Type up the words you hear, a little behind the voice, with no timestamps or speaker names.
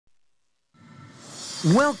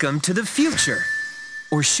Welcome to the future.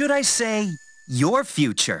 Or should I say, your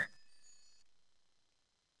future.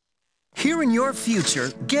 Here in your future,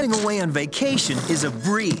 getting away on vacation is a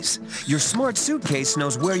breeze. Your smart suitcase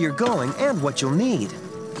knows where you're going and what you'll need.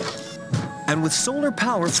 And with solar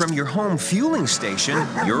power from your home fueling station,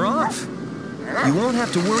 you're off. You won't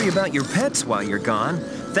have to worry about your pets while you're gone,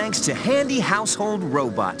 thanks to handy household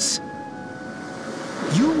robots.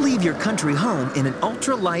 You'll leave your country home in an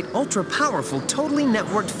ultra-light, ultra-powerful, totally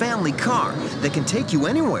networked family car that can take you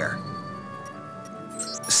anywhere.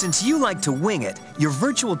 Since you like to wing it, your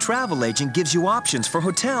virtual travel agent gives you options for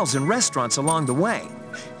hotels and restaurants along the way.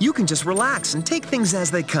 You can just relax and take things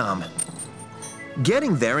as they come.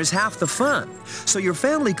 Getting there is half the fun, so your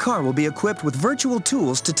family car will be equipped with virtual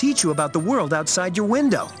tools to teach you about the world outside your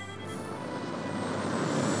window.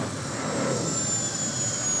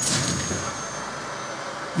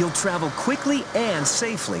 You'll travel quickly and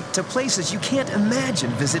safely to places you can't imagine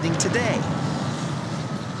visiting today.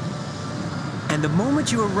 And the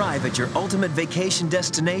moment you arrive at your ultimate vacation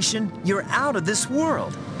destination, you're out of this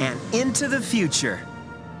world and into the future.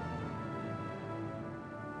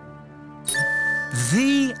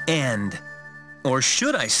 The end. Or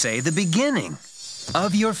should I say the beginning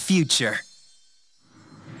of your future.